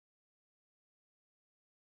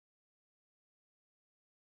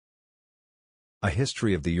A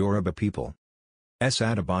History of the Yoruba People.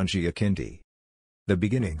 Adebanji Akintoye. The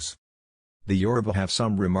Beginnings. The Yoruba have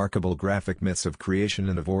some remarkable graphic myths of creation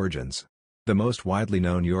and of origins. The most widely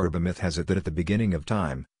known Yoruba myth has it that at the beginning of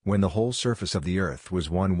time, when the whole surface of the earth was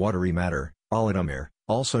one watery matter, Olodumare,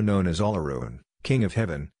 also known as Olorun, king of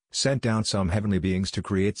heaven, sent down some heavenly beings to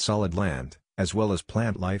create solid land, as well as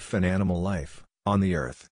plant life and animal life, on the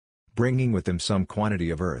earth. Bringing with them some quantity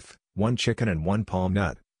of earth, one chicken and one palm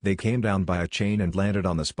nut, they came down by a chain and landed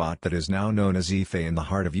on the spot that is now known as Ile-Ife in the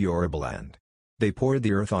heart of Yoruba land. They poured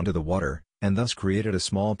the earth onto the water, and thus created a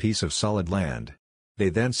small piece of solid land. They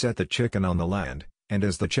then set the chicken on the land, and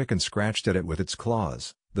as the chicken scratched at it with its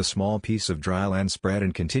claws, the small piece of dry land spread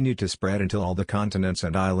and continued to spread until all the continents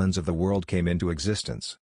and islands of the world came into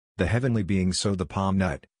existence. The heavenly beings sowed the palm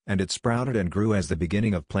nut, and it sprouted and grew as the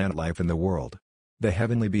beginning of plant life in the world. The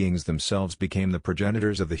heavenly beings themselves became the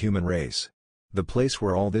progenitors of the human race. The place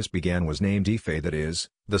where all this began was named Ife, that is,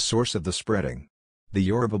 the source of the spreading. The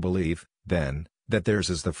Yoruba believe, then, that theirs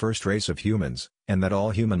is the first race of humans, and that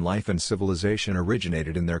all human life and civilization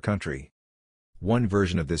originated in their country. One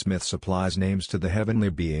version of this myth supplies names to the heavenly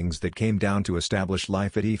beings that came down to establish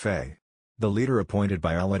life at Ife. The leader appointed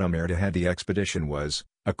by Olodumare to head the expedition was,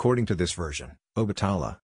 according to this version,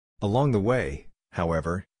 Obatala. Along the way,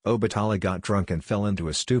 however, Obatala got drunk and fell into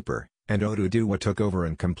a stupor, and Oduduwa took over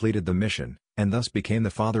and completed the mission, and thus became the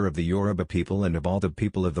father of the Yoruba people and of all the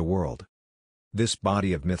people of the world. This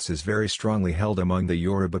body of myths is very strongly held among the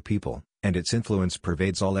Yoruba people, and its influence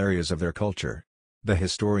pervades all areas of their culture. The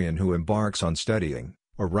historian who embarks on studying,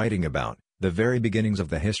 or writing about, the very beginnings of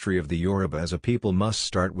the history of the Yoruba as a people must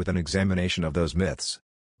start with an examination of those myths.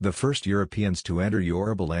 The first Europeans to enter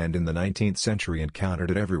Yoruba land in the 19th century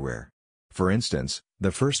encountered it everywhere. For instance,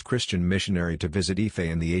 the first Christian missionary to visit Ife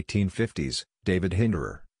in the 1850s, David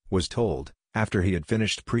Hinderer, was told, after he had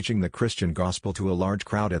finished preaching the Christian gospel to a large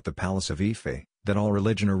crowd at the palace of Ife, that all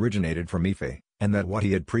religion originated from Ife, and that what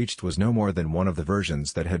he had preached was no more than one of the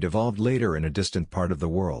versions that had evolved later in a distant part of the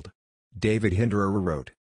world. David Hinderer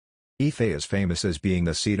wrote, "Ife is famous as being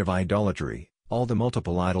the seat of idolatry. All the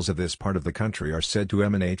multiple idols of this part of the country are said to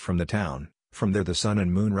emanate from the town. From there the sun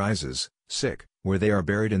and moon rises, where they are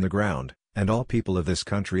buried in the ground, and all people of this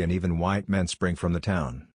country and even white men spring from the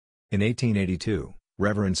town." In 1882,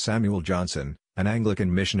 Reverend Samuel Johnson, an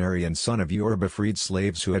Anglican missionary and son of Yoruba freed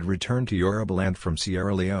slaves who had returned to Yoruba land from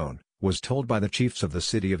Sierra Leone, was told by the chiefs of the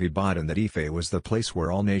city of Ibadan that Ife was the place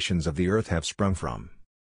where all nations of the earth have sprung from.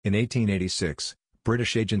 In 1886,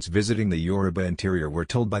 British agents visiting the Yoruba interior were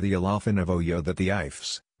told by the Ile-Ifan of Oyo that the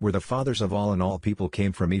Ifes were the fathers of all and all people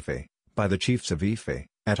came from Ife, by the chiefs of Ife,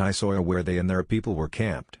 at Isoya where they and their people were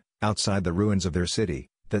camped, outside the ruins of their city,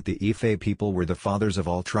 that the Ife people were the fathers of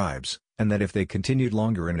all tribes, and that if they continued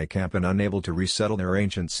longer in a camp and unable to resettle their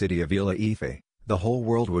ancient city of Ile-Ife, the whole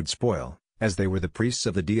world would spoil, as they were the priests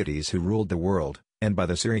of the deities who ruled the world, and by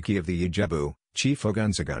the Siriki of the Ijebu, Chief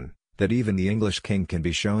Ogunzagun, that even the English king can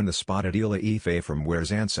be shown the spot at Ile-Ife from where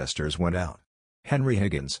his ancestors went out. Henry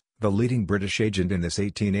Higgins, the leading British agent in this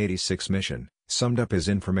 1886 mission, summed up his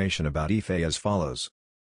information about Ife as follows.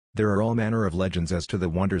 "There are all manner of legends as to the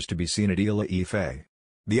wonders to be seen at Ile-Ife.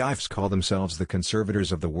 The Ifes call themselves the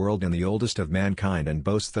conservators of the world and the oldest of mankind and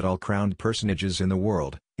boast that all crowned personages in the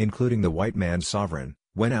world, including the white man's sovereign,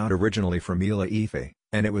 went out originally from Ile-Ife,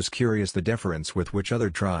 and it was curious the deference with which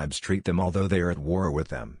other tribes treat them although they are at war with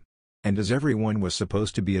them. And as everyone was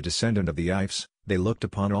supposed to be a descendant of the Ifes, they looked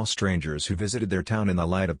upon all strangers who visited their town in the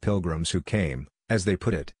light of pilgrims who came, as they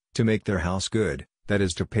put it, to make their house good, that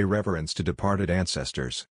is to pay reverence to departed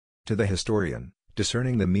ancestors." To the historian,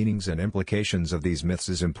 discerning the meanings and implications of these myths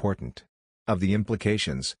is important. Of the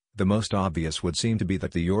implications, the most obvious would seem to be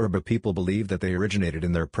that the Yoruba people believe that they originated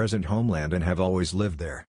in their present homeland and have always lived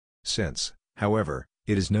there. Since, however,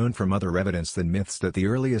 it is known from other evidence than myths that the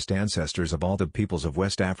earliest ancestors of all the peoples of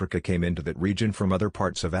West Africa came into that region from other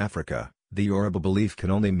parts of Africa, the Yoruba belief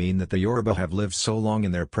can only mean that the Yoruba have lived so long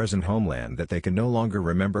in their present homeland that they can no longer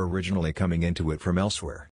remember originally coming into it from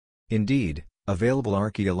elsewhere. Indeed, available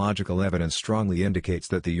archaeological evidence strongly indicates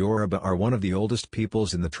that the Yoruba are one of the oldest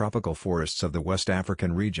peoples in the tropical forests of the West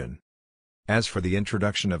African region. As for the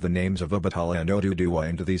introduction of the names of Obatala and Oduduwa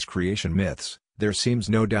into these creation myths, there seems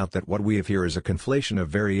no doubt that what we have here is a conflation of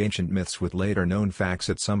very ancient myths with later known facts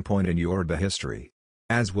at some point in Yoruba history.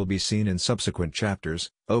 As will be seen in subsequent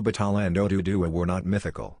chapters, Obatala and Oduduwa were not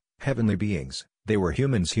mythical, heavenly beings, they were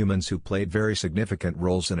humans who played very significant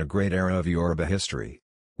roles in a great era of Yoruba history.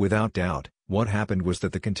 Without doubt, what happened was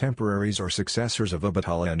that the contemporaries or successors of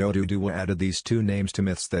Obatala and Oduduwa added these two names to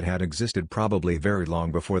myths that had existed probably very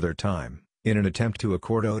long before their time, in an attempt to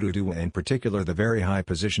accord Oduduwa in particular the very high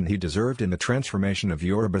position he deserved in the transformation of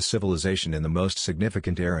Yoruba civilization in the most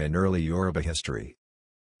significant era in early Yoruba history.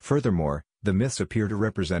 Furthermore, the myths appear to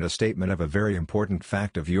represent a statement of a very important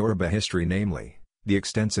fact of Yoruba history, namely, the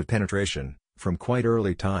extensive penetration, from quite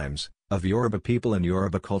early times, of Yoruba people and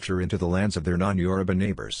Yoruba culture into the lands of their non-Yoruba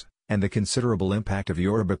neighbors, and the considerable impact of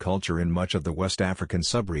Yoruba culture in much of the West African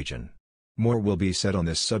subregion. More will be said on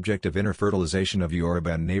this subject of interfertilization of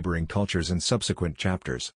Yoruba and neighboring cultures in subsequent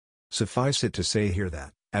chapters. Suffice it to say here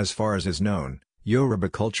that, as far as is known, Yoruba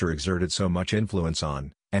culture exerted so much influence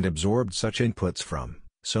on, and absorbed such inputs from,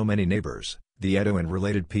 so many neighbors, the Edo and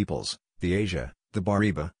related peoples, the Asia, the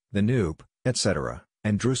Bariba, the Nupe, etc.,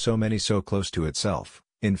 and drew so many so close to itself,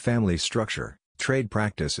 in family structure, trade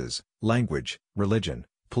practices, language, religion,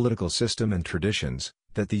 political system and traditions,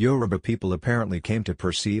 that the Yoruba people apparently came to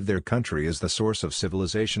perceive their country as the source of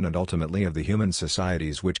civilization and ultimately of the human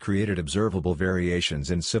societies, which created observable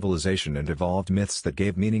variations in civilization and evolved myths that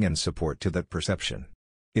gave meaning and support to that perception.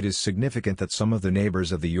 It is significant that some of the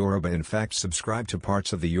neighbors of the Yoruba in fact subscribe to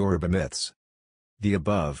parts of the Yoruba myths. The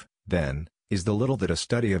above, then, is the little that a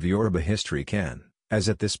study of Yoruba history can, as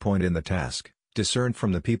at this point in the task, discern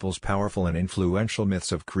from the people's powerful and influential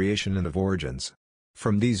myths of creation and of origins.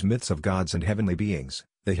 From these myths of gods and heavenly beings,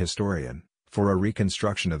 the historian, for a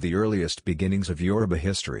reconstruction of the earliest beginnings of Yoruba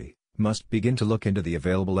history, must begin to look into the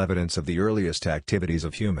available evidence of the earliest activities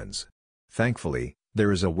of humans. Thankfully,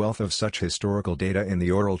 there is a wealth of such historical data in the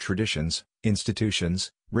oral traditions, institutions,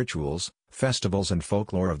 rituals, festivals and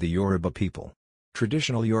folklore of the Yoruba people.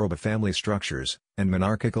 Traditional Yoruba family structures, and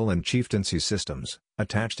monarchical and chieftaincy systems,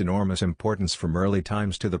 attached enormous importance from early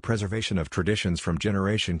times to the preservation of traditions from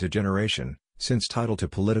generation to generation, since title to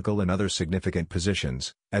political and other significant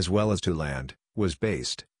positions, as well as to land, was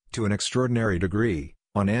based, to an extraordinary degree,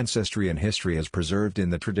 on ancestry and history as preserved in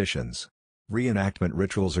the traditions. Reenactment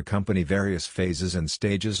rituals accompany various phases and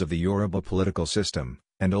stages of the Yoruba political system,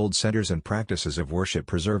 and old centers and practices of worship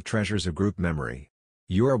preserve treasures of group memory.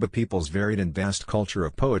 Yoruba people's varied and vast culture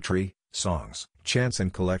of poetry, songs, chants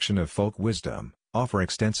and collection of folk wisdom, offer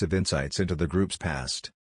extensive insights into the group's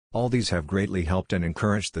past. All these have greatly helped and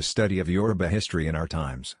encouraged the study of Yoruba history in our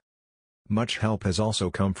times. Much help has also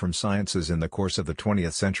come from sciences in the course of the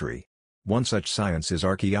 20th century. One such science is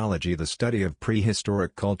archaeology, the study of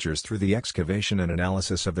prehistoric cultures through the excavation and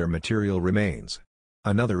analysis of their material remains.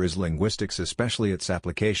 Another is linguistics, especially its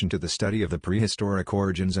application to the study of the prehistoric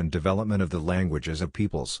origins and development of the languages of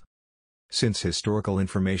peoples. Since historical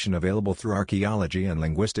information available through archaeology and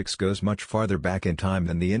linguistics goes much farther back in time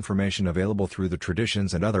than the information available through the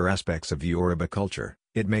traditions and other aspects of Yoruba culture,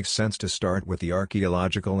 it makes sense to start with the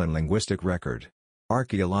archaeological and linguistic record.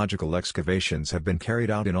 Archaeological excavations have been carried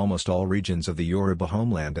out in almost all regions of the Yoruba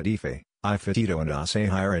homeland: at Ife, Ifitito and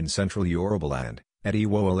Asahira in central Yorubaland, at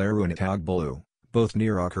Iwo-Aleru and Itagbolu, both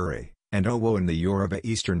near Akure, and Owo in the Yoruba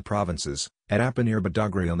eastern provinces, at Apa near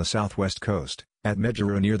Badagry on the southwest coast, at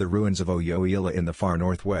Mejuru near the ruins of Oyo-Ila in the far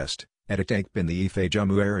northwest, at Itakpe in the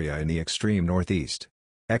Ife-Jumu area in the extreme northeast.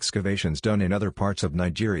 Excavations done in other parts of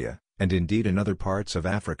Nigeria, and indeed in other parts of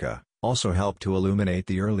Africa, also help to illuminate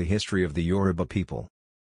the early history of the Yoruba people.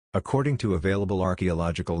 According to available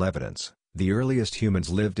archaeological evidence, the earliest humans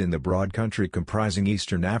lived in the broad country comprising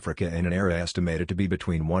eastern Africa in an era estimated to be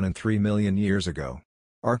between 1 and 3 million years ago.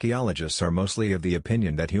 Archaeologists are mostly of the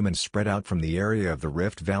opinion that humans spread out from the area of the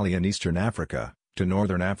Rift Valley in eastern Africa, to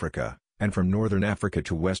northern Africa, and from northern Africa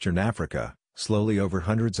to western Africa, slowly over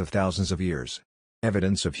hundreds of thousands of years.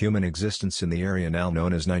 Evidence of human existence in the area now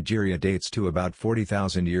known as Nigeria dates to about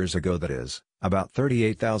 40,000 years ago, that is, about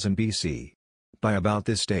 38,000 BC. By about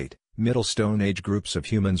this date, Middle Stone Age groups of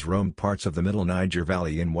humans roamed parts of the Middle Niger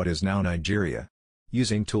Valley in what is now Nigeria.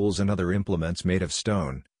 Using tools and other implements made of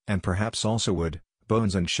stone, and perhaps also wood,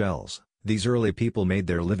 bones and shells, these early people made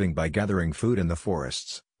their living by gathering food in the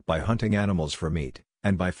forests, by hunting animals for meat,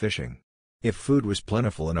 and by fishing. If food was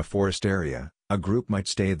plentiful in a forest area, a group might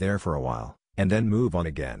stay there for a while, and then move on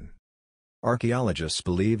again. Archaeologists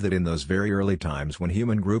believe that in those very early times when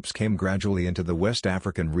human groups came gradually into the West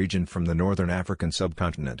African region from the northern African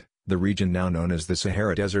subcontinent, the region now known as the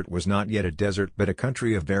Sahara Desert was not yet a desert but a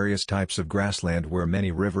country of various types of grassland where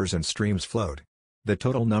many rivers and streams flowed. The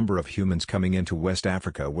total number of humans coming into West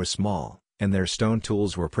Africa was small, and their stone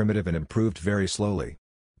tools were primitive and improved very slowly.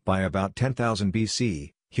 By about 10,000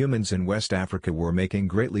 BC, humans in West Africa were making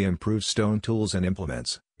greatly improved stone tools and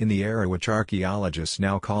implements, in the era which archaeologists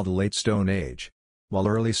now call the Late Stone Age. While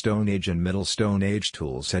early Stone Age and Middle Stone Age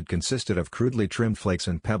tools had consisted of crudely trimmed flakes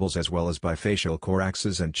and pebbles as well as bifacial core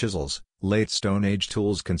axes and chisels, Late Stone Age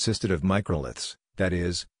tools consisted of microliths, that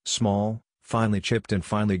is, small, finely chipped and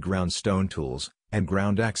finely ground stone tools, and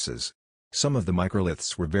ground axes. Some of the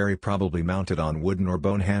microliths were very probably mounted on wooden or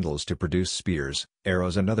bone handles to produce spears,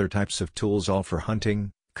 arrows and other types of tools, all for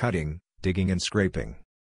hunting, cutting, digging and scraping.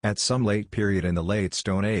 At some late period in the Late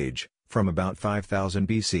Stone Age, from about 5000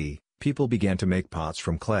 BC, people began to make pots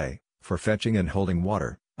from clay, for fetching and holding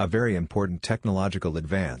water, a very important technological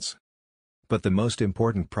advance. But the most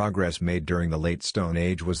important progress made during the Late Stone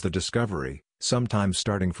Age was the discovery, sometime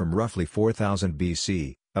starting from roughly 4000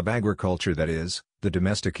 BC, of agriculture, that is, the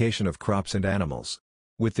domestication of crops and animals.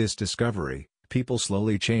 With this discovery, people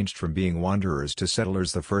slowly changed from being wanderers to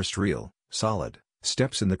settlers, the first real, solid,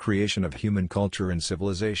 steps in the creation of human culture and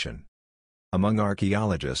civilization. Among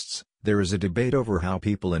archaeologists, there is a debate over how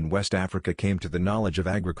people in West Africa came to the knowledge of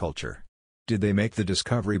agriculture. Did they make the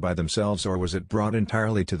discovery by themselves, or was it brought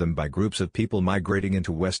entirely to them by groups of people migrating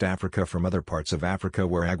into West Africa from other parts of Africa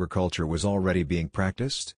where agriculture was already being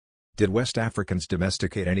practiced? Did West Africans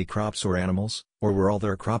domesticate any crops or animals, or were all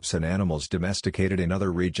their crops and animals domesticated in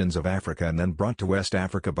other regions of Africa and then brought to West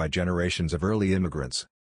Africa by generations of early immigrants?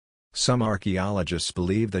 Some archaeologists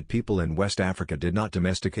believe that people in West Africa did not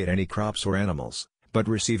domesticate any crops or animals, but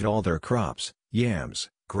received all their crops, yams,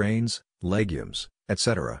 grains, legumes,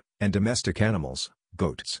 etc., and domestic animals,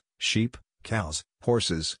 goats, sheep, cows,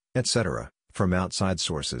 horses, etc., from outside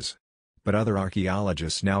sources. But other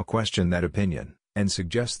archaeologists now question that opinion, and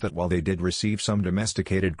suggest that while they did receive some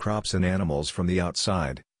domesticated crops and animals from the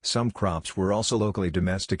outside, some crops were also locally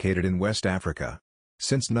domesticated in West Africa.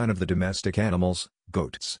 Since none of the domestic animals,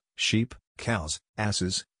 goats, sheep, cows,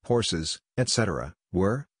 asses, horses, etc.,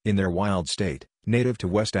 were, in their wild state, native to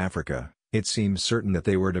West Africa, it seems certain that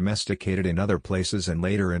they were domesticated in other places and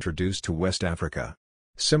later introduced to West Africa.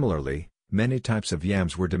 Similarly, many types of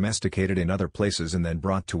yams were domesticated in other places and then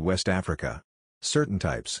brought to West Africa. Certain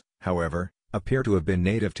types, however, appear to have been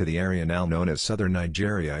native to the area now known as southern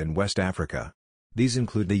Nigeria in West Africa. These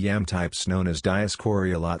include the yam types known as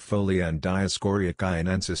Dioscorea latifolia and Dioscorea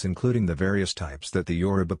cayennensis, including the various types that the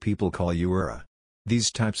Yoruba people call Ewura.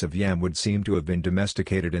 These types of yam would seem to have been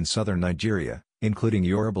domesticated in southern Nigeria, including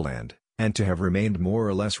Yorubaland, and to have remained more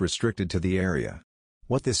or less restricted to the area.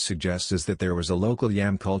 What this suggests is that there was a local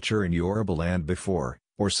yam culture in Yorubaland before,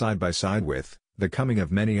 or side by side with, the coming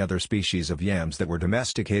of many other species of yams that were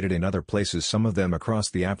domesticated in other places, some of them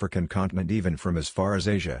across the African continent, even from as far as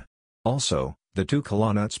Asia. Also, the two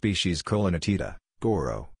kola nut species Kola natita,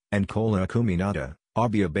 Goro, and Kola acuminata,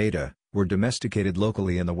 Abia beta, were domesticated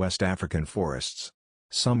locally in the West African forests.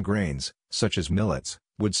 Some grains, such as millets,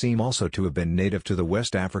 would seem also to have been native to the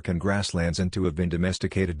West African grasslands and to have been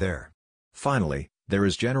domesticated there. Finally, there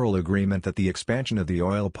is general agreement that the expansion of the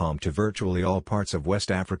oil palm to virtually all parts of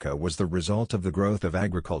West Africa was the result of the growth of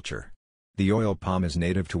agriculture. The oil palm is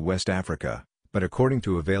native to West Africa, but according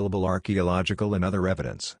to available archaeological and other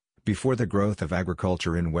evidence, before the growth of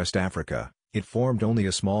agriculture in West Africa, it formed only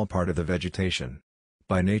a small part of the vegetation.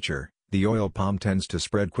 By nature, the oil palm tends to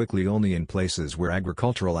spread quickly only in places where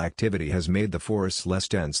agricultural activity has made the forests less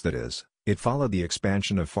dense, that is, it followed the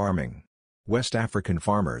expansion of farming. West African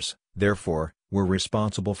farmers, therefore, were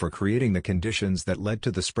responsible for creating the conditions that led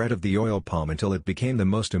to the spread of the oil palm until it became the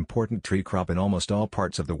most important tree crop in almost all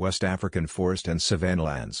parts of the West African forest and savanna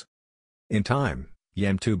lands. In time,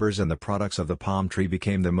 yam tubers and the products of the palm tree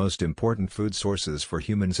became the most important food sources for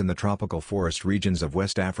humans in the tropical forest regions of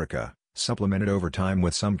West Africa, supplemented over time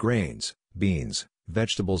with some grains, beans,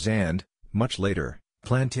 vegetables and, much later,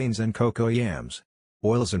 plantains and cocoa yams.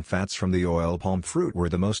 Oils and fats from the oil palm fruit were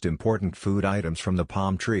the most important food items from the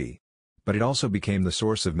palm tree. But it also became the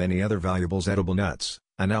source of many other valuables: edible nuts,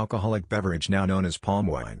 an alcoholic beverage now known as palm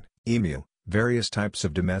wine, emu, various types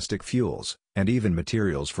of domestic fuels, and even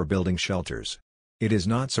materials for building shelters. It is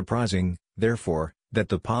not surprising, therefore, that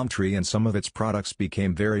the palm tree and some of its products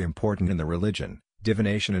became very important in the religion,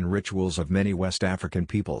 divination and rituals of many West African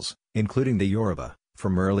peoples, including the Yoruba,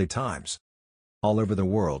 from early times. All over the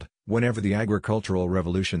world, whenever the agricultural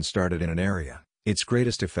revolution started in an area, its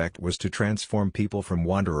greatest effect was to transform people from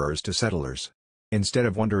wanderers to settlers. Instead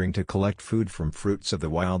of wandering to collect food from fruits of the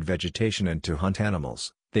wild vegetation and to hunt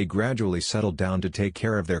animals, they gradually settled down to take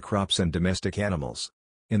care of their crops and domestic animals.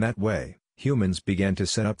 In that way, humans began to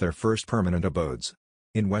set up their first permanent abodes.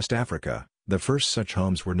 In West Africa, the first such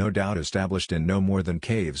homes were no doubt established in no more than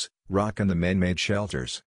caves, rock and the man-made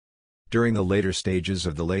shelters. During the later stages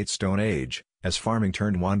of the Late Stone Age, as farming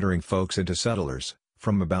turned wandering folks into settlers,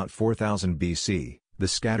 from about 4000 BC, the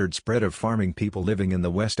scattered spread of farming people living in the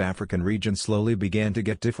West African region slowly began to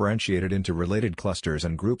get differentiated into related clusters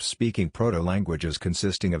and groups speaking proto-languages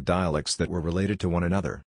consisting of dialects that were related to one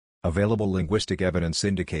another. Available linguistic evidence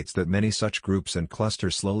indicates that many such groups and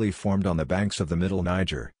clusters slowly formed on the banks of the Middle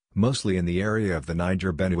Niger, mostly in the area of the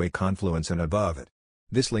Niger-Benue confluence and above it.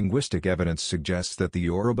 This linguistic evidence suggests that the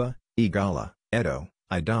Yoruba, Igala, Edo,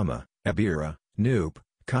 Idoma, Ebira, Nupe,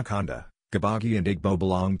 Kakanda, Gabagi and Igbo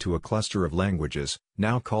belong to a cluster of languages,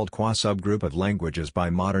 now called Kwa subgroup of languages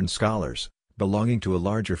by modern scholars, belonging to a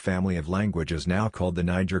larger family of languages now called the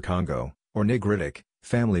Niger-Congo, or Nigritic,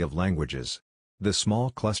 family of languages. The small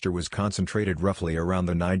cluster was concentrated roughly around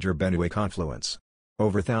the Niger-Benue confluence.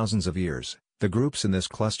 Over thousands of years, the groups in this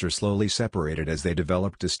cluster slowly separated as they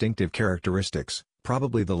developed distinctive characteristics,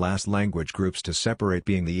 probably the last language groups to separate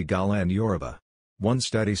being the Igala and Yoruba. One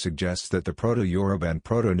study suggests that the Proto-Yoruba and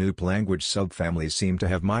Proto-Nupe language subfamilies seem to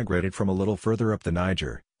have migrated from a little further up the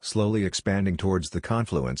Niger, slowly expanding towards the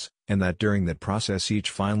confluence, and that during that process each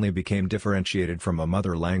finally became differentiated from a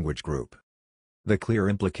mother language group. The clear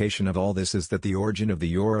implication of all this is that the origin of the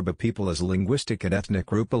Yoruba people as a linguistic and ethnic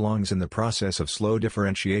group belongs in the process of slow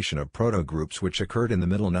differentiation of proto-groups which occurred in the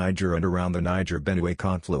Middle Niger and around the Niger-Benue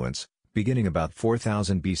confluence, beginning about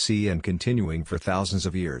 4000 BC and continuing for thousands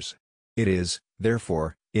of years. It is,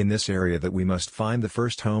 therefore, in this area that we must find the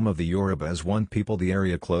first home of the Yoruba as one people, the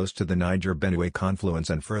area close to the Niger-Benue confluence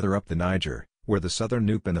and further up the Niger, where the southern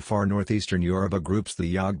Nupe and the far northeastern Yoruba groups,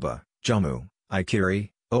 the Yagba, Jamu, Ikiri,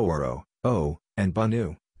 Oworo, O, and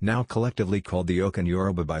Banu, now collectively called the Okan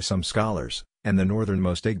Yoruba by some scholars, and the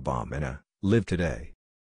northernmost Igbamina, live today.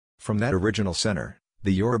 From that original center,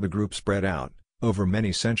 the Yoruba group spread out, over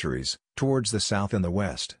many centuries, towards the south and the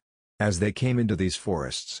west. As they came into these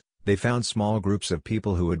forests, they found small groups of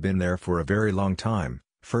people who had been there for a very long time,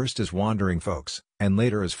 first as wandering folks, and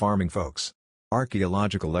later as farming folks.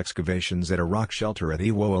 Archaeological excavations at a rock shelter at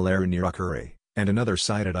Iwo-Aleru near Akure, and another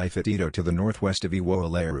site at Ife to the northwest of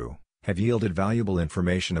Iwo-Aleru, have yielded valuable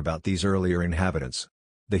information about these earlier inhabitants.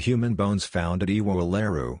 The human bones found at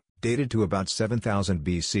Iwo-Aleru, dated to about 7000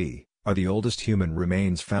 BC, are the oldest human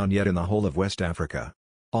remains found yet in the whole of West Africa.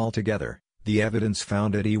 Altogether, the evidence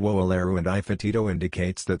found at Iwo-Aleru and Ife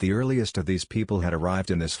indicates that the earliest of these people had arrived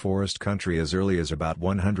in this forest country as early as about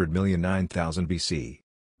 100,009,000 BC.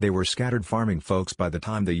 They were scattered farming folks by the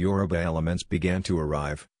time the Yoruba elements began to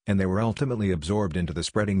arrive, and they were ultimately absorbed into the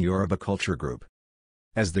spreading Yoruba culture group.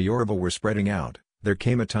 As the Yoruba were spreading out, there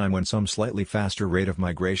came a time when some slightly faster rate of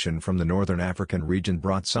migration from the northern African region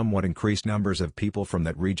brought somewhat increased numbers of people from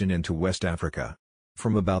that region into West Africa.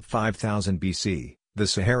 From about 5000 BC, the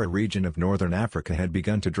Sahara region of northern Africa had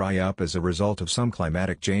begun to dry up as a result of some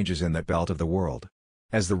climatic changes in that belt of the world.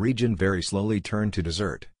 As the region very slowly turned to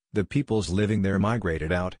desert, the peoples living there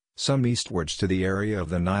migrated out, some eastwards to the area of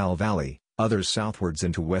the Nile Valley, others southwards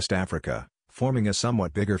into West Africa, forming a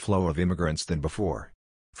somewhat bigger flow of immigrants than before.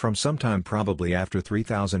 From sometime probably after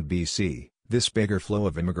 3000 BC, this bigger flow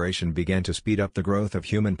of immigration began to speed up the growth of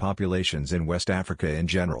human populations in West Africa in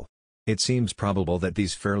general. It seems probable that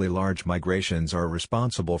these fairly large migrations are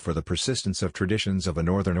responsible for the persistence of traditions of a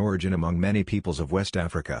northern origin among many peoples of West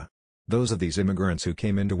Africa. Those of these immigrants who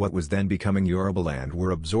came into what was then becoming Yorubaland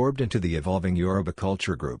were absorbed into the evolving Yoruba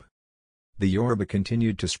culture group. The Yoruba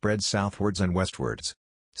continued to spread southwards and westwards.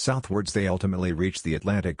 Southwards they ultimately reached the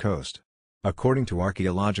Atlantic coast. According to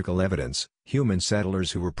archaeological evidence, human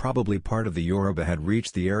settlers who were probably part of the Yoruba had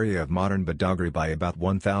reached the area of modern Badagry by about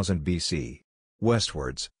 1000 BC.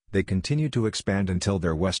 Westwards, they continued to expand until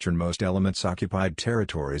their westernmost elements occupied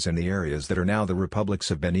territories in the areas that are now the republics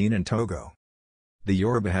of Benin and Togo. The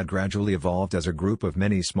Yoruba had gradually evolved as a group of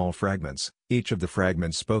many small fragments, each of the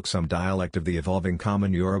fragments spoke some dialect of the evolving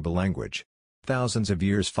common Yoruba language. Thousands of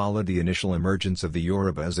years followed the initial emergence of the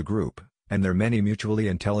Yoruba as a group, and their many mutually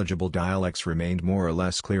intelligible dialects remained more or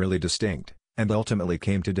less clearly distinct, and ultimately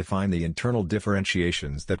came to define the internal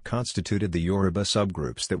differentiations that constituted the Yoruba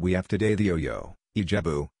subgroups that we have today: the Oyo,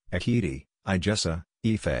 Ijebu, Ekiti, Ijesa,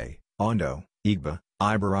 Ife, Ondo, Igba,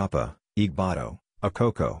 Ibarapa, Igbado,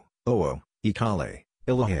 Akoko, Owo, Ikale,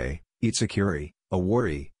 Ile-Ife, Itsekiri,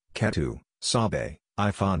 Awori, Ketu, Sabe,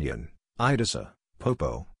 Ifanyan, Idasa,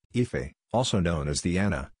 Popo, Ife, also known as the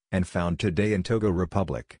Ana, and found today in Togo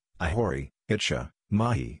Republic, Ihori, Itsha,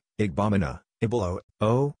 Mahi, Igbamina, Ibolo,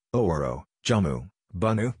 O, Oworo, Jamu,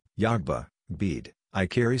 Bunu, Yagba, Gbede,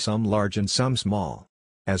 Ikiri, some large and some small.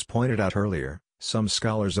 As pointed out earlier, some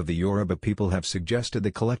scholars of the Yoruba people have suggested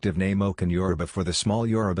the collective name Okan Yoruba for the small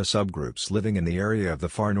Yoruba subgroups living in the area of the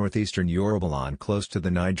far northeastern Yorubaland close to the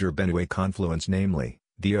Niger-Benue confluence, namely,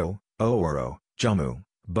 the O, Oworo, Jamu,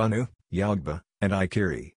 Bunu, Yagba, and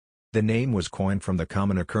Ikiri. The name was coined from the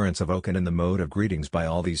common occurrence of Okan in the mode of greetings by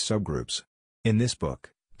all these subgroups. In this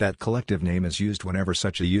book, that collective name is used whenever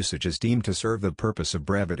such a usage is deemed to serve the purpose of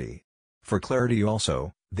brevity. For clarity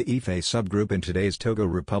also, The Ife subgroup in today's Togo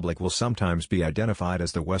Republic will sometimes be identified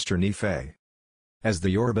as the Western Ife. As the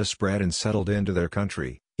Yoruba spread and settled into their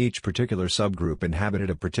country, each particular subgroup inhabited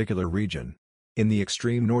a particular region. In the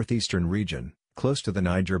extreme northeastern region, close to the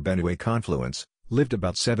Niger-Benue confluence, lived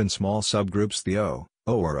about 7 small subgroups: the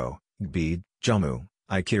Oworo, Gbede, Jamu,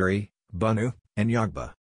 Ikiri, Bunu, and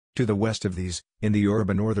Yagba. To the west of these, in the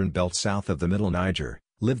Yoruba northern belt south of the middle Niger,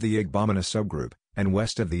 lived the Igbamina subgroup, and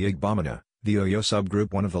west of the Igbamina, the Oyo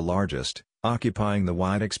subgroup, one of the largest, occupying the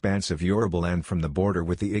wide expanse of Yoruba land from the border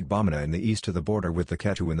with the Igbamina in the east to the border with the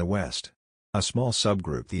Ketu in the west. A small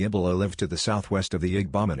subgroup, the Ibala, lived to the southwest of the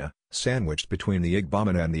Igbamina, sandwiched between the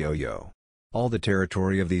Igbamina and the Oyo. All the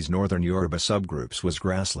territory of these northern Yoruba subgroups was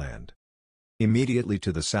grassland. Immediately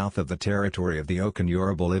to the south of the territory of the Okan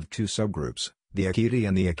Yoruba lived 2 subgroups, the Akiti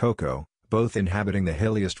and the Akoko, both inhabiting the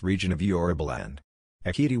hilliest region of Yorubaland.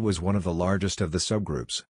 Akiti was one of the largest of the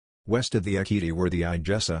subgroups. West of the Akiti were the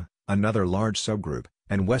Ijesa, another large subgroup,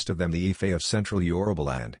 and west of them the Ife of central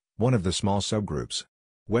Yorubaland, one of the small subgroups.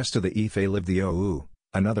 West of the Ife lived the Ou,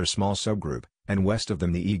 another small subgroup, and west of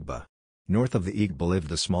them the Igba. North of the Igba lived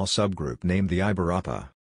the small subgroup named the Ibarapa.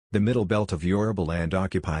 The middle belt of Yorubaland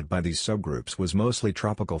occupied by these subgroups was mostly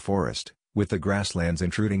tropical forest, with the grasslands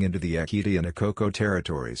intruding into the Akiti and Akoko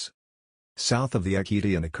territories. South of the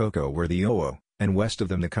Akiti and Akoko were the Owo, and west of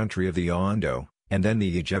them the country of the Ondo, and then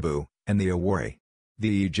the Ijebu, and the Awori.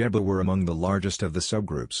 The Ijebu were among the largest of the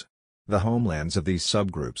subgroups. The homelands of these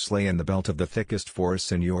subgroups lay in the belt of the thickest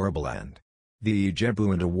forests in Yorubaland. The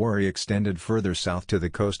Ijebu and Awori extended further south to the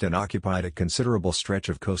coast and occupied a considerable stretch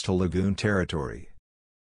of coastal lagoon territory.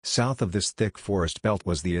 South of this thick forest belt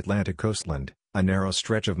was the Atlantic coastland, a narrow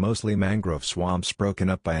stretch of mostly mangrove swamps broken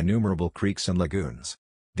up by innumerable creeks and lagoons.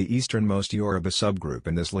 The easternmost Yoruba subgroup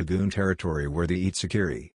in this lagoon territory were the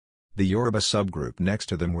Itsekiri. The Yoruba subgroup next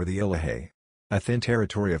to them were the Ile-Ife. A thin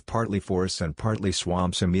territory of partly forests and partly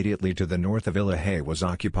swamps immediately to the north of Ile-Ife was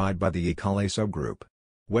occupied by the Ikale subgroup.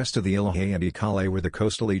 West of the Ile-Ife and Ikale were the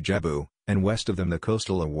coastal Ijebu, and west of them the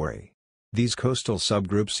coastal Awori. These coastal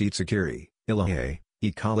subgroups Itsekiri, Ile-Ife,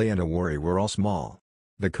 Ikale and Awori were all small.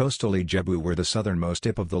 The coastal Ijebu were the southernmost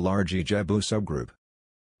tip of the large Ijebu subgroup.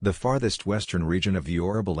 The farthest western region of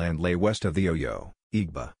Yorubaland lay west of the Oyo,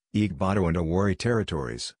 Igba, Igbodo and Awori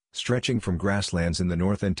territories, stretching from grasslands in the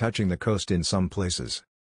north and touching the coast in some places.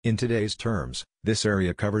 In today's terms, this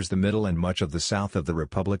area covers the middle and much of the south of the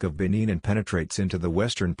Republic of Benin and penetrates into the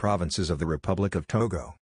western provinces of the Republic of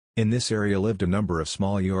Togo. In this area lived a number of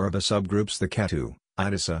small Yoruba subgroups: the Ketu,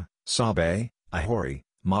 Idasa, Sabe, Ihori,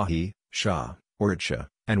 Mahi, Sha, Oritsha,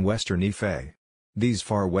 and Western Ife. These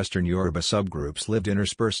far western Yoruba subgroups lived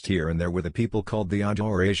interspersed here and there with a people called the Aja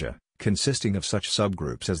or Asia, consisting of such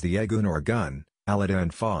subgroups as the Egun or Gun, Alada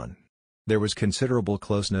and Fawn. There was considerable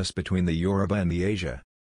closeness between the Yoruba and the Asia.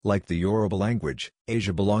 Like the Yoruba language,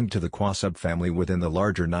 Asia belonged to the Kwa subfamily within the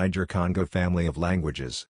larger Niger-Congo family of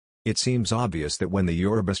languages. It seems obvious that when the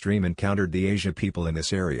Yoruba stream encountered the Asia people in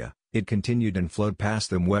this area, it continued and flowed past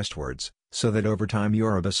them westwards, so that over time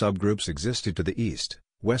Yoruba subgroups existed to the east,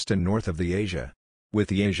 west and north of the Asia. With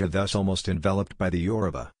the Asia thus almost enveloped by the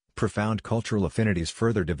Yoruba, profound cultural affinities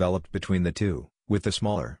further developed between the two, with the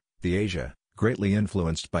smaller, the Asia, greatly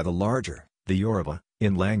influenced by the larger, the Yoruba,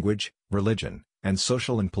 in language, religion, and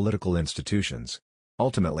social and political institutions.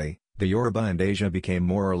 Ultimately, the Yoruba and Asia became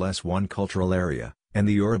more or less one cultural area, and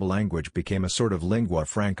the Yoruba language became a sort of lingua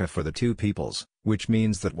franca for the two peoples, which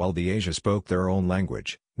means that while the Asia spoke their own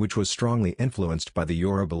language, which was strongly influenced by the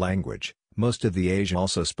Yoruba language, most of the Asia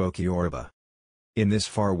also spoke Yoruba. In this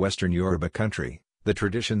far western Yoruba country, the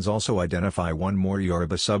traditions also identify one more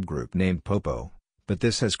Yoruba subgroup named Popo, but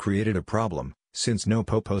this has created a problem, since no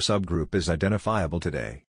Popo subgroup is identifiable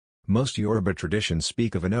today. Most Yoruba traditions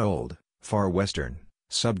speak of an old, far western,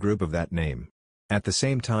 subgroup of that name. At the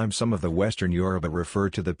same time, some of the western Yoruba refer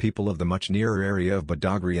to the people of the much nearer area of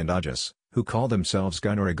Badagry and Ajas, who call themselves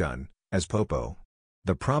Gun or Agun, as Popo.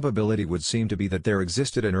 The probability would seem to be that there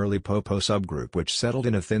existed an early Popo subgroup which settled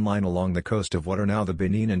in a thin line along the coast of what are now the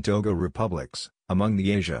Benin and Togo republics, among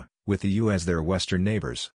the Asia, with the U as their western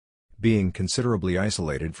neighbors. Being considerably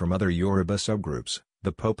isolated from other Yoruba subgroups,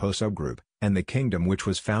 the Popo subgroup, and the kingdom which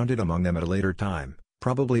was founded among them at a later time,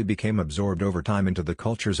 probably became absorbed over time into the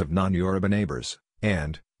cultures of non-Yoruba neighbors,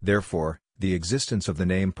 and, therefore, the existence of the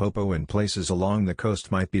name Popo in places along the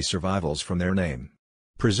coast might be survivals from their name.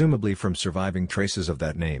 Presumably from surviving traces of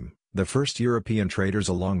that name, the first European traders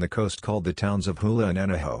along the coast called the towns of Hula and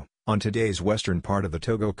Enaho, on today's western part of the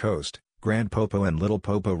Togo coast, Grand Popo and Little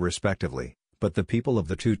Popo respectively, but the people of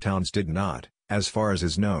the two towns did not, as far as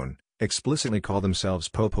is known, explicitly call themselves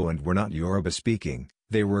Popo and were not Yoruba-speaking,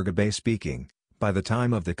 they were Gabe-speaking, by the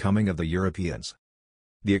time of the coming of the Europeans.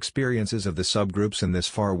 The experiences of the subgroups in this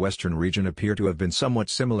far western region appear to have been somewhat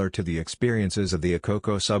similar to the experiences of the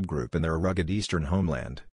Akoko subgroup in their rugged eastern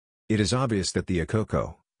homeland. It is obvious that the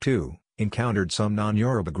Akoko, too, encountered some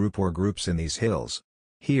non-Yoruba group or groups in these hills.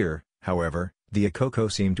 Here, however, the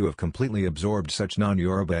Akoko seem to have completely absorbed such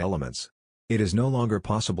non-Yoruba elements. It is no longer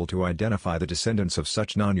possible to identify the descendants of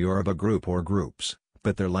such non-Yoruba group or groups,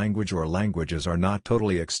 but their language or languages are not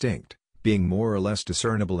totally extinct, being more or less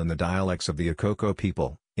discernible in the dialects of the Akoko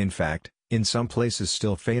people, in fact, in some places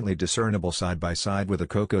still faintly discernible side by side with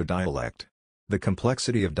Akoko dialect. The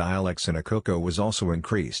complexity of dialects in Akoko was also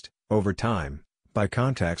increased, over time, by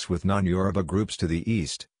contacts with non-Yoruba groups to the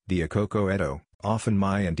east, the Akoko Edo, often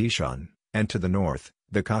Mai and Ishan, and to the north,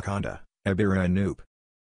 the Kakanda, Ebira and Nupe.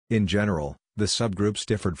 In general, the subgroups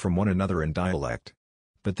differed from one another in dialect.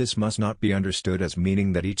 But this must not be understood as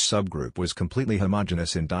meaning that each subgroup was completely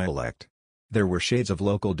homogeneous in dialect. There were shades of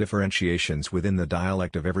local differentiations within the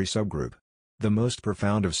dialect of every subgroup. The most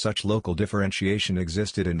profound of such local differentiation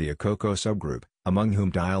existed in the Akoko subgroup, among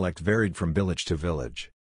whom dialect varied from village to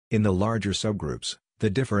village. In the larger subgroups, the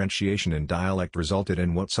differentiation in dialect resulted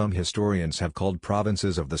in what some historians have called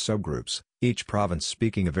provinces of the subgroups, each province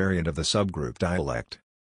speaking a variant of the subgroup dialect.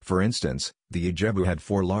 For instance, the Ijebu had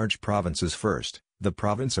 4 large provinces: first, the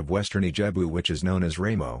province of Western Ijebu, which is known as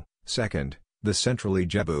Remo; second, the Central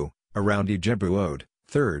Ijebu, around Ijebu Ode;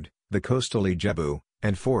 third, the Coastal Ijebu;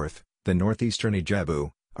 and fourth, the Northeastern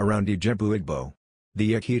Ijebu, around Ijebu Igbo.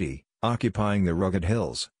 The Ekiti, occupying the rugged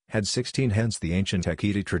hills, had 16, hence the ancient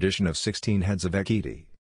Ekiti tradition of 16 heads of Ekiti.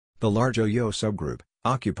 The large Oyo subgroup,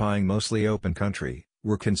 occupying mostly open country,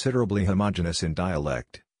 were considerably homogeneous in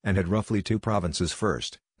dialect, and had roughly 2 provinces: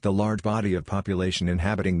 first, the large body of population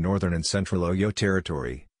inhabiting northern and central Oyo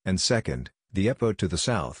territory, and second, the Epo to the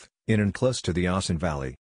south, in and close to the Asan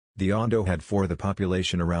Valley. The Ondo had 4, the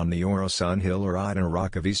population around the Orosun Hill or Idan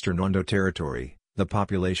Rock of eastern Ondo territory, the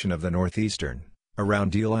population of the northeastern,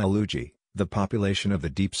 around Ile-Ife, the population of the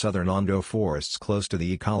deep southern Ondo forests close to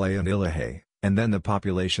the Ikale and Ile-Ife, and then the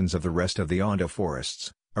populations of the rest of the Ondo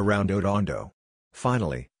forests, around Odo-Ondo.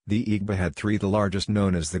 Finally, the Igbo had 3, the largest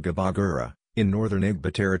known as the Gabagura, in northern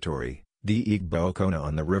Igbo territory, the Igbo Okona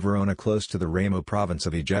on the river Ona close to the Remo province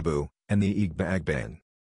of Ijebu, and the Igbo Agban.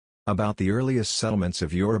 About the earliest settlements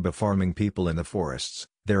of Yoruba farming people in the forests,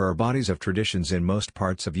 there are bodies of traditions in most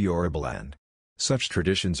parts of Yorubaland. Such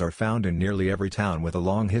traditions are found in nearly every town with a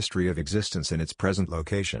long history of existence in its present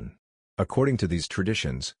location. According to these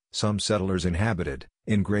traditions, some settlers inhabited,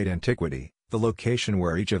 in great antiquity, the location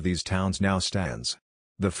where each of these towns now stands.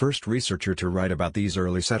 The first researcher to write about these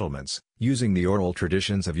early settlements, using the oral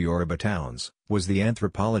traditions of Yoruba towns, was the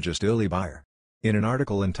anthropologist Ile-Ife. In an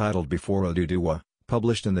article entitled Before Oduduwa,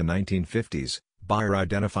 published in the 1950s, Bayer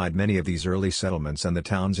identified many of these early settlements and the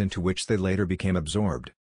towns into which they later became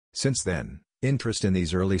absorbed. Since then, interest in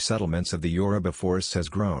these early settlements of the Yoruba forests has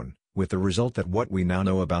grown, with the result that what we now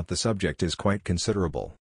know about the subject is quite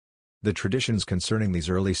considerable. The traditions concerning these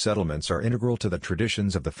early settlements are integral to the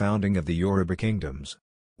traditions of the founding of the Yoruba kingdoms.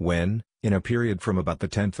 When, in a period from about the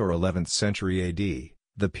 10th or 11th century AD,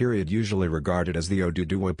 the period usually regarded as the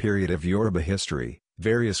Oduduwa period of Yoruba history,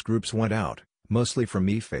 various groups went out, mostly from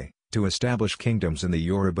Ife, to establish kingdoms in the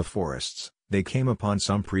Yoruba forests. They came upon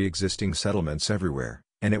some pre-existing settlements everywhere,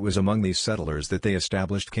 and it was among these settlers that they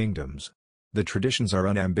established kingdoms. The traditions are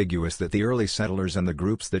unambiguous that the early settlers and the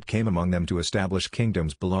groups that came among them to establish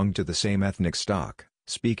kingdoms belonged to the same ethnic stock,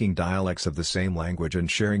 speaking dialects of the same language and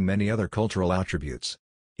sharing many other cultural attributes.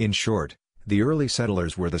 In short, the early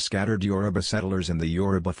settlers were the scattered Yoruba settlers in the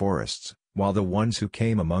Yoruba forests, while the ones who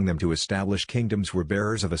came among them to establish kingdoms were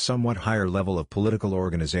bearers of a somewhat higher level of political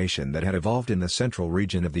organization that had evolved in the central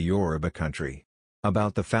region of the Yoruba country.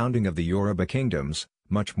 About the founding of the Yoruba kingdoms,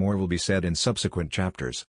 much more will be said in subsequent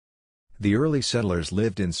chapters. The early settlers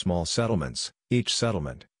lived in small settlements. Each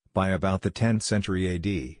settlement, by about the 10th century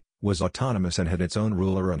AD, was autonomous and had its own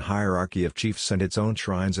ruler and hierarchy of chiefs and its own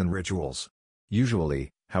shrines and rituals.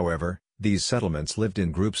 Usually, however, these settlements lived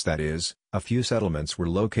in groups, that is, a few settlements were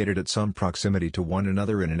located at some proximity to one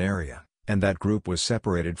another in an area, and that group was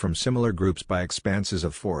separated from similar groups by expanses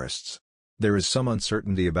of forests. There is some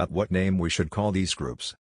uncertainty about what name we should call these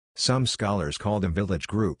groups. Some scholars call them village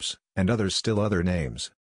groups, and others still other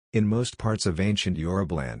names. In most parts of ancient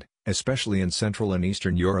Yorubaland, especially in central and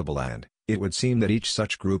eastern Yorubaland, it would seem that each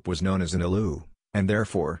such group was known as an Ilu, and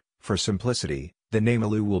therefore, for simplicity, the name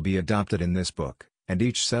Ilu will be adopted in this book, and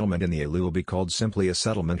each settlement in the Ilu will be called simply a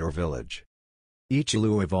settlement or village. Each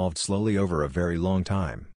Ilu evolved slowly over a very long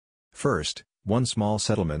time. First, one small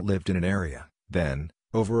settlement lived in an area, then,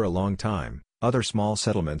 over a long time, Other small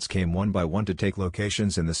settlements came one by one to take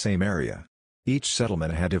locations in the same area. Each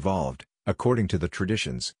settlement had evolved, according to the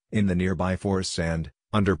traditions, in the nearby forests and,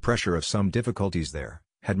 under pressure of some difficulties there,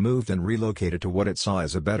 had moved and relocated to what it saw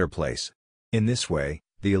as a better place. In this way,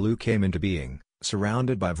 the Ile-Ife came into being,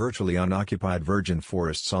 surrounded by virtually unoccupied virgin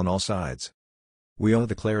forests on all sides. We owe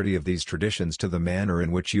the clarity of these traditions to the manner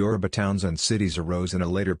in which Yoruba towns and cities arose in a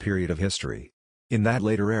later period of history. In that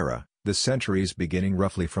later era, the centuries beginning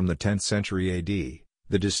roughly from the 10th century AD,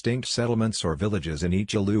 the distinct settlements or villages in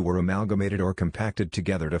each Ile-Ife were amalgamated or compacted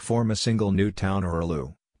together to form a single new town or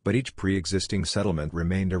Ile-Ife, but each pre-existing settlement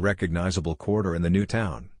remained a recognizable quarter in the new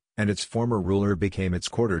town, and its former ruler became its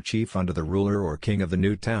quarter chief under the ruler or king of the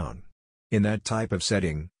new town. In that type of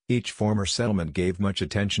setting, each former settlement gave much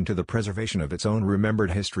attention to the preservation of its own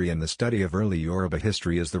remembered history, and the study of early Yoruba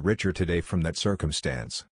history is the richer today from that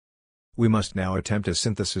circumstance. We must now attempt a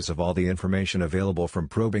synthesis of all the information available from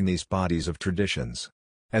probing these bodies of traditions.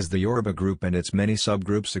 As the Yoruba group and its many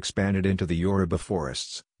subgroups expanded into the Yoruba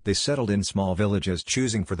forests, they settled in small villages,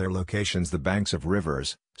 choosing for their locations the banks of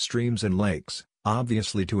rivers, streams and lakes,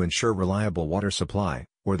 obviously to ensure reliable water supply,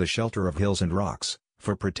 or the shelter of hills and rocks,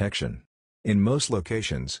 for protection. In most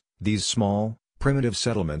locations, these small, primitive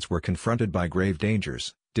settlements were confronted by grave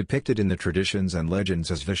dangers, depicted in the traditions and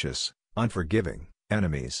legends as vicious, unforgiving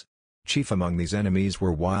enemies. Chief among these enemies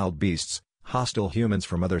were wild beasts, hostile humans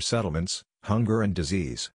from other settlements, hunger and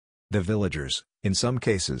disease. The villagers, in some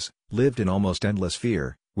cases, lived in almost endless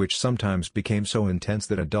fear, which sometimes became so intense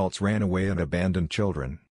that adults ran away and abandoned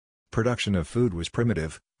children. Production of food was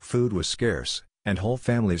primitive, food was scarce, and whole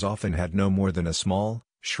families often had no more than a small,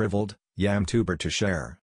 shriveled, yam tuber to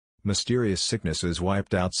share. Mysterious sicknesses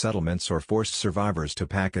wiped out settlements or forced survivors to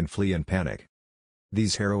pack and flee in panic.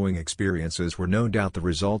 These harrowing experiences were no doubt the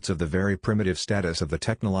results of the very primitive status of the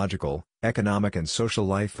technological, economic and social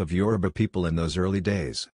life of Yoruba people in those early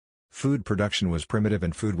days. Food production was primitive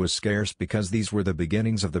and food was scarce because these were the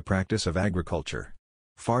beginnings of the practice of agriculture.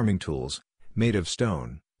 Farming tools, made of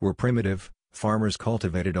stone, were primitive, farmers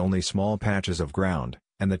cultivated only small patches of ground,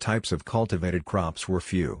 and the types of cultivated crops were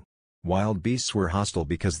few. Wild beasts were hostile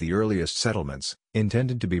because the earliest settlements,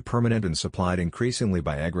 intended to be permanent and supplied increasingly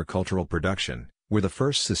by agricultural production, were the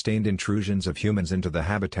first sustained intrusions of humans into the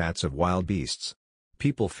habitats of wild beasts.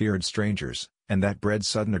 People feared strangers, and that bred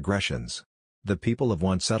sudden aggressions. The people of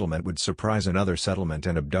one settlement would surprise another settlement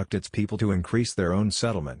and abduct its people to increase their own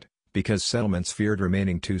settlement, because settlements feared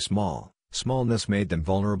remaining too small. Smallness made them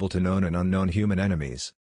vulnerable to known and unknown human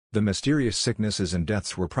enemies. The mysterious sicknesses and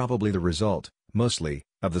deaths were probably the result, mostly,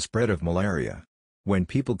 of the spread of malaria. When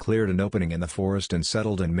people cleared an opening in the forest and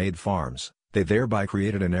settled and made farms, they thereby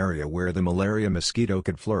created an area where the malaria mosquito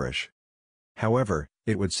could flourish. However,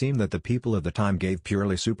 it would seem that the people of the time gave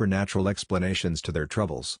purely supernatural explanations to their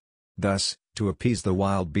troubles. Thus, to appease the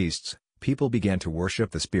wild beasts, people began to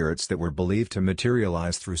worship the spirits that were believed to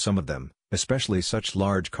materialize through some of them, especially such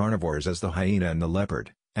large carnivores as the hyena and the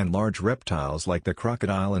leopard, and large reptiles like the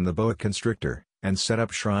crocodile and the boa constrictor, and set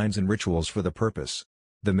up shrines and rituals for the purpose.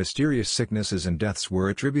 The mysterious sicknesses and deaths were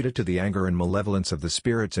attributed to the anger and malevolence of the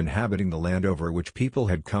spirits inhabiting the land over which people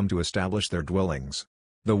had come to establish their dwellings.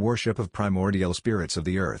 The worship of primordial spirits of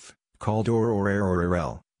the earth, called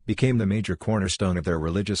or became the major cornerstone of their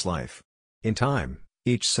religious life. In time,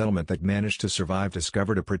 each settlement that managed to survive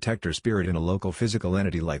discovered a protector spirit in a local physical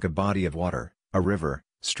entity like a body of water, a river,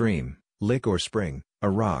 stream, lake or spring, a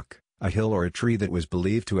rock, a hill or a tree that was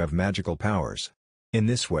believed to have magical powers. In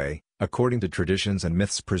this way, according to traditions and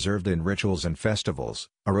myths preserved in rituals and festivals,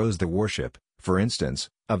 arose the worship, for instance,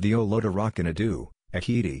 of the Olota Rock in Adu,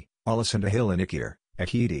 Ekiti, Olasunda Hill in Ikir,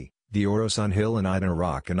 Ekiti, the Orosun Hill in Idana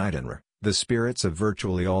Rock in Idanra, the spirits of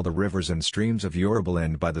virtually all the rivers and streams of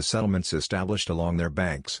Yorubaland by the settlements established along their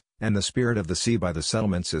banks, and the spirit of the sea by the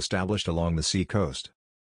settlements established along the sea coast.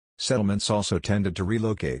 Settlements also tended to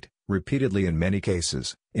relocate, repeatedly in many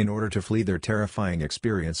cases, in order to flee their terrifying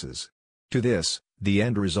experiences. To this, the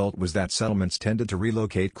end result was that settlements tended to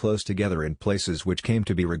relocate close together in places which came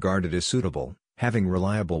to be regarded as suitable, having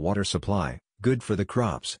reliable water supply, good for the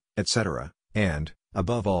crops, etc., and,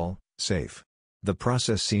 above all, safe. The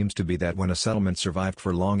process seems to be that when a settlement survived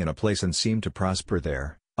for long in a place and seemed to prosper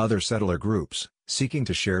there, other settler groups, seeking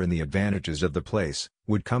to share in the advantages of the place,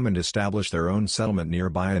 would come and establish their own settlement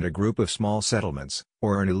nearby, and a group of small settlements,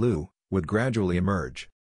 or an Ile-Ife, would gradually emerge.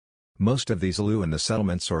 Most of these Ile-Ife and the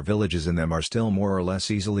settlements or villages in them are still more or less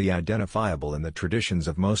easily identifiable in the traditions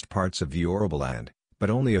of most parts of Yorubaland, but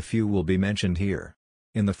only a few will be mentioned here.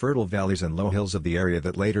 In the fertile valleys and low hills of the area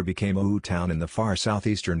that later became Owu town in the far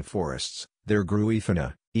southeastern forests, there grew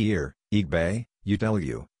Ifena, Ear, Igbe,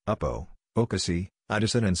 Utelu, Upo, Okasi,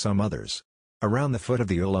 Addison and some others. Around the foot of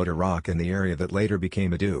the Oloda Rock in the area that later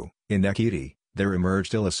became Edo, in Ekiti, there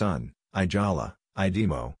emerged Ilasan, Ijala,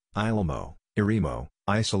 Idimo, Ilmo, Irimo,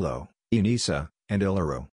 Isolo, Inisa, and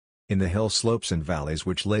Ilaro. In the hill slopes and valleys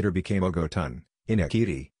which later became Ogotun, in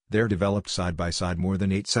Ekiti, there developed side by side more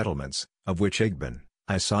than 8 settlements, of which Igban,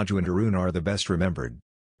 Isaju and Arun are the best remembered.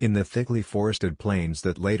 In the thickly forested plains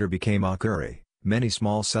that later became Akure, many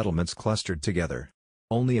small settlements clustered together.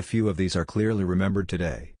 Only a few of these are clearly remembered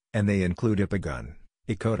today, and they include Ipagun,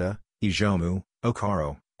 Ikota, Ijomu,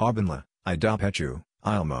 Okaro, Obanla, Idapechu,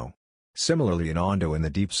 Ilmo. Similarly in Ondo in the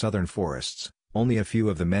deep southern forests, only a few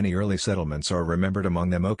of the many early settlements are remembered, among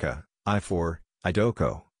them Oka, Ifor,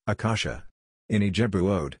 Idoko, Akasha. In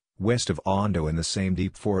Ijebu-Ode, west of Ondo in the same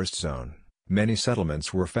deep forest zone, many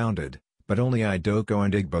settlements were founded, but only Idoko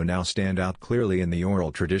and Igbo now stand out clearly in the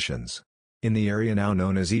oral traditions. In the area now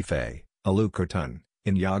known as Ife, Alukotun,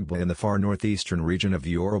 in Yagba in the far northeastern region of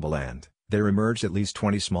Yorubaland, there emerged at least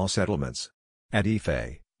 20 small settlements. At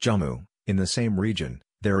Ife, Jammu, in the same region,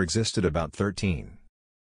 there existed about 13.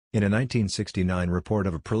 In a 1969 report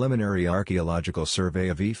of a preliminary archaeological survey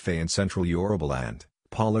of Ife in central Yorubaland,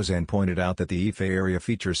 Paul Ozan pointed out that the Ife area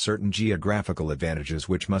features certain geographical advantages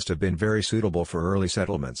which must have been very suitable for early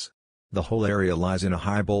settlements. The whole area lies in a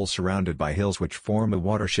high bowl surrounded by hills which form a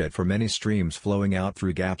watershed for many streams flowing out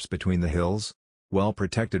through gaps between the hills. Well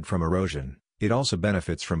protected from erosion, it also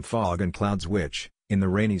benefits from fog and clouds which, in the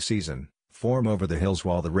rainy season, form over the hills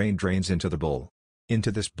while the rain drains into the bowl.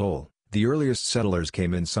 Into this bowl, the earliest settlers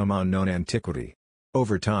came in some unknown antiquity.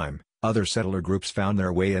 Over time, other settler groups found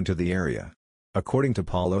their way into the area. According to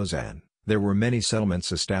Paul Ozan, there were many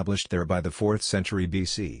settlements established there by the 4th century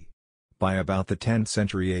BC. By about the 10th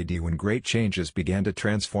century AD, when great changes began to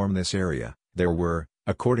transform this area, there were,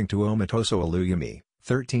 according to Omatoso Oluyemi,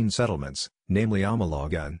 13 settlements, namely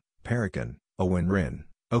Amalogan, Parakan, Owenrin,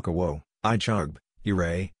 Okawo, Ichugb,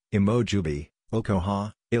 Ire, Imojubi,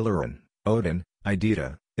 Okoha, Ilaran, Odin,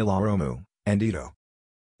 Idita, Ilaromu, and Edo.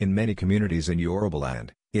 In many communities in Yorubaland,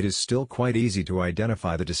 it is still quite easy to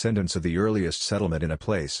identify the descendants of the earliest settlement in a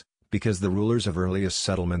place, because the rulers of earliest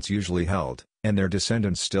settlements usually held, and their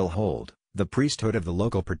descendants still hold, the priesthood of the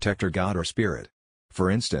local protector god or spirit. For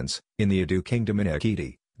instance, in the Edo kingdom in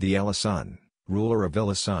Ekiti, the Ilasan, ruler of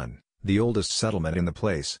Ilasan, the oldest settlement in the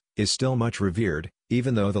place, is still much revered,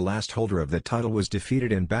 even though the last holder of the title was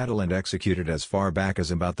defeated in battle and executed as far back as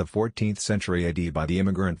about the 14th century AD by the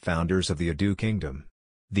immigrant founders of the Edo kingdom.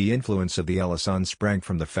 The influence of the Ilasan sprang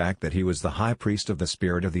from the fact that he was the high priest of the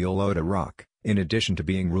spirit of the Oloda Rock, in addition to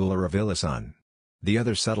being ruler of Ilasan. The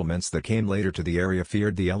other settlements that came later to the area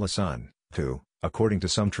feared the Ilasan, who, according to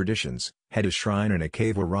some traditions, had a shrine in a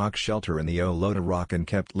cave or rock shelter in the Oloda Rock and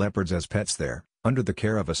kept leopards as pets there, under the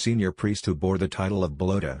care of a senior priest who bore the title of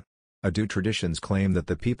Boloda. Ado traditions claim that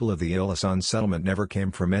the people of the Ilasan settlement never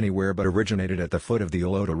came from anywhere but originated at the foot of the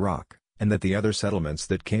Oloda Rock, and that the other settlements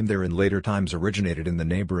that came there in later times originated in the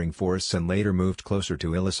neighboring forests and later moved closer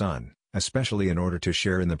to Ilasan, especially in order to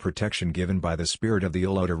share in the protection given by the spirit of the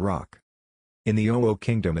Oloda Rock. In the Owo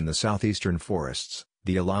kingdom in the southeastern forests,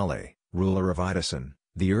 the Ilale, ruler of Idasan,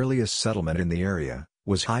 the earliest settlement in the area,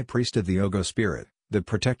 was high priest of the Ogo spirit, the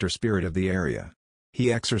protector spirit of the area.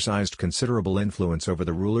 He exercised considerable influence over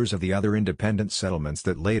the rulers of the other independent settlements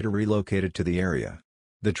that later relocated to the area.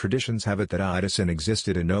 The traditions have it that Idasan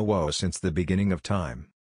existed in Owo since the beginning of time.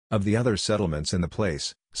 Of the other settlements in the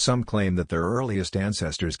place, some claim that their earliest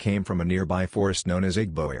ancestors came from a nearby forest known as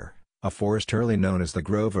Igboer, a forest early known as the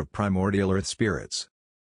Grove of Primordial Earth Spirits.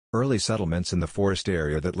 Early settlements in the forest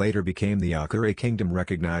area that later became the Akure Kingdom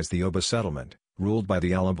recognize the Oba settlement, ruled by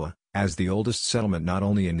the Alaba, as the oldest settlement not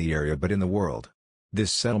only in the area but in the world.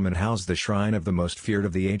 This settlement housed the shrine of the most feared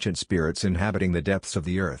of the ancient spirits inhabiting the depths of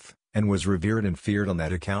the earth, and was revered and feared on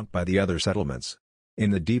that account by the other settlements.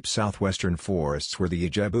 In the deep southwestern forests where the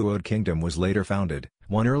Ijebu-Ode kingdom was later founded,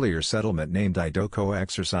 one earlier settlement named Idoko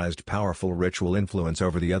exercised powerful ritual influence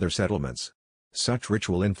over the other settlements. Such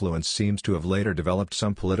ritual influence seems to have later developed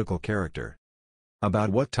some political character.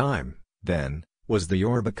 About what time, then, was the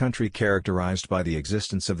Yoruba country characterized by the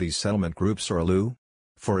existence of these settlement groups or Alu?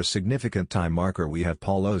 For a significant time marker we have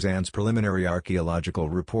Paul Ozan's preliminary archaeological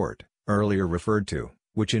report, earlier referred to,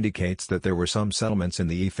 which indicates that there were some settlements in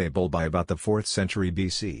the Ife Bowl by about the 4th century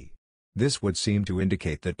BC. This would seem to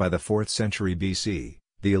indicate that by the 4th century BC,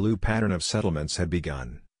 the Alu pattern of settlements had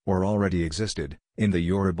begun, or already existed, in the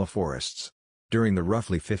Yoruba forests. During the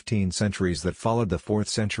roughly 15 centuries that followed the 4th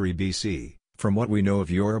century BC, from what we know of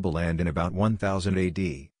Yorubaland in about 1000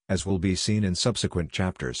 AD, as will be seen in subsequent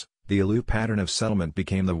chapters, the Alu pattern of settlement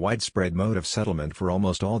became the widespread mode of settlement for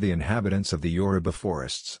almost all the inhabitants of the Yoruba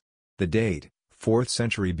forests. The date, 4th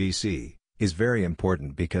century BC, is very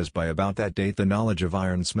important because by about that date the knowledge of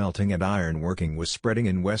iron smelting and iron working was spreading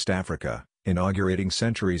in West Africa, inaugurating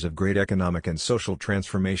centuries of great economic and social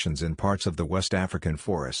transformations in parts of the West African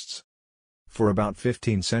forests. For about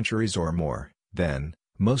 15 centuries or more, then,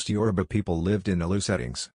 most Yoruba people lived in Ilu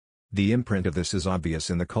settings. The imprint of this is obvious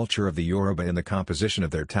in the culture of the Yoruba, in the composition of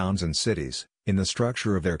their towns and cities, in the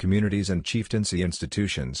structure of their communities and chieftaincy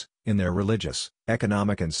institutions, in their religious,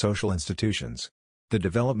 economic and social institutions. The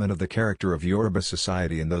development of the character of Yoruba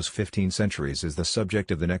society in those 15 centuries is the subject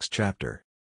of the next chapter.